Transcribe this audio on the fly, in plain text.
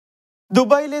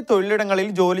ദുബായിലെ തൊഴിലിടങ്ങളിൽ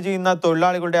ജോലി ചെയ്യുന്ന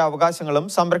തൊഴിലാളികളുടെ അവകാശങ്ങളും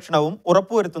സംരക്ഷണവും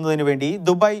ഉറപ്പുവരുത്തുന്നതിനു വേണ്ടി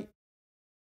ദുബായ്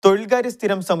തൊഴിൽകാര്യ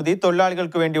സ്ഥിരം സമിതി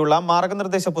തൊഴിലാളികൾക്ക് വേണ്ടിയുള്ള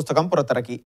മാർഗനിർദ്ദേശ പുസ്തകം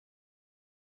പുറത്തിറക്കി.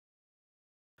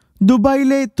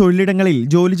 ദുബായിലെ തൊഴിലിടങ്ങളിൽ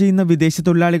ജോലി ചെയ്യുന്ന വിദേശ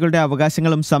തൊഴിലാളികളുടെ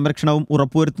അവകാശങ്ങളും സംരക്ഷണവും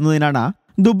ഉറപ്പുവരുത്തുന്നതിനാണ്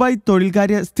ദുബായ്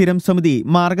തൊഴിൽകാര്യ സ്ഥിരം സമിതി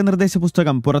മാർഗനിർദ്ദേശ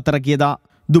പുസ്തകം പുറത്തിറക്കിയത്.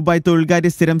 ദുബായ് തൊഴിൽകാര്യ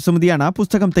സ്ഥിരം സമിതിയാണ്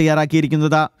പുസ്തകം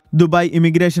തയ്യാറാക്കിയിരിക്കുന്നത്. ദുബായ്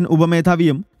ഇമിഗ്രേഷൻ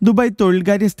ഉപമേധാവിയും ദുബായ്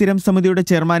തൊഴിൽകാര്യ സ്ഥിരം സമിതിയുടെ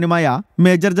ചെയർമാനുമായ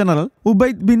മേജർ ജനറൽ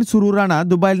ഉബൈദ് ബിൻ സുറൂറാണ്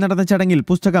ദുബായിൽ നടന്ന ചടങ്ങിൽ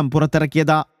പുസ്തകം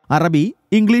പുറത്തിറക്കിയത്. അറബി,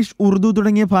 ഇംഗ്ലീഷ്, ഉറുദു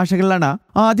തുടങ്ങിയ ഭാഷകളിലാണ്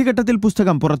ആദ്യഘട്ടത്തിൽ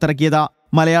പുസ്തകം പുറത്തിറക്കിയത്.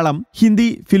 മലയാളം, ഹിന്ദി,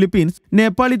 ഫിലിപ്പീൻസ്,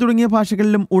 നേപ്പാളി തുടങ്ങിയ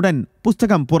ഭാഷകളിലും ഉടൻ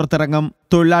പുസ്തകം പുറത്തിറങ്ങും.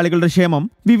 തൊഴിലാളികളുടെ ക്ഷേമം,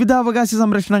 വിവിധ അവകാശ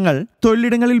സംരക്ഷണങ്ങൾ,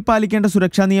 തൊഴിലിടങ്ങളിൽ പാലിക്കേണ്ട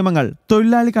സുരക്ഷാ നിയമങ്ങൾ,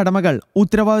 തൊഴിലാളി കടമകൾ,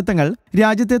 ഉത്തരവാദിത്തങ്ങൾ,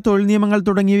 രാജ്യത്തെ തൊഴിൽ നിയമങ്ങൾ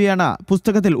തുടങ്ങിയവയാണ്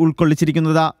പുസ്തകത്തിൽ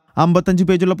ഉൾക്കൊള്ളിച്ചിരിക്കുന്നത്. 55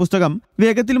 പേജുള്ള പുസ്തകം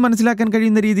വേഗത്തിൽ മനസ്സിലാക്കാൻ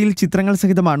കഴിയുന്ന രീതിയിൽ ചിത്രങ്ങൾ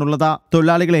സഹിതമാണുള്ളത്.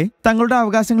 തൊഴിലാളികളെ തങ്ങളുടെ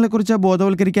അവകാശങ്ങളെക്കുറിച്ച്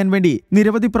ബോധവൽക്കരിക്കാൻ വേണ്ടി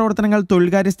നിരവധി പ്രവർത്തനങ്ങൾ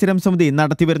തൊഴിൽകാര്യ സ്ഥിരം സമിതി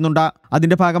നടത്തിവരുന്നുണ്ട്.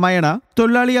 അതിന്റെ ഭാഗമായാണ്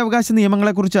തൊഴിലാളി അവകാശ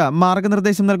നിയമങ്ങളെക്കുറിച്ച്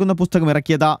മാർഗനിർദ്ദേശം നൽകുന്ന പുസ്തകം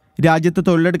ഇറക്കിയത്. രാജ്യത്ത്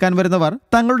തൊഴിലെടുക്കാൻ വരുന്നവർ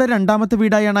തങ്ങളുടെ രണ്ടാമത്തെ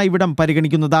വീടായാണ് ഇവിടം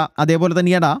പരിഗണിക്കുന്നത്. അതേപോലെ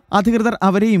തന്നെയാണ് അധികൃതർ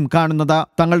അവരെയും കാണുന്നത്.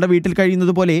 തങ്ങളുടെ വീട്ടിൽ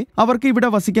കഴിയുന്നത് പോലെ അവർക്ക് ഇവിടെ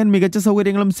വസിക്കാൻ മികച്ച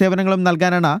സൗകര്യങ്ങളും സേവനങ്ങളും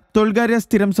നൽകാനാണ് തൊഴിൽകാര്യ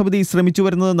സ്ഥിരം സമിതി ശ്രമിച്ചു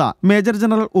വരുന്നതെന്ന് മേജർ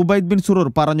ജനറൽ ഉബൈദ് ബിൻ സുറൂർ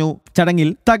പറഞ്ഞു. ചടങ്ങിൽ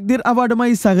തക്ദീർ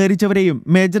അവാർഡുമായി സഹകരിച്ചവരെയും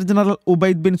മേജർ ജനറൽ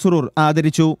ഉബൈദ് ബിൻ സുറൂർ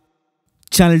ആദരിച്ചു.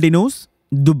 Channel D news,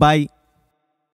 Dubai.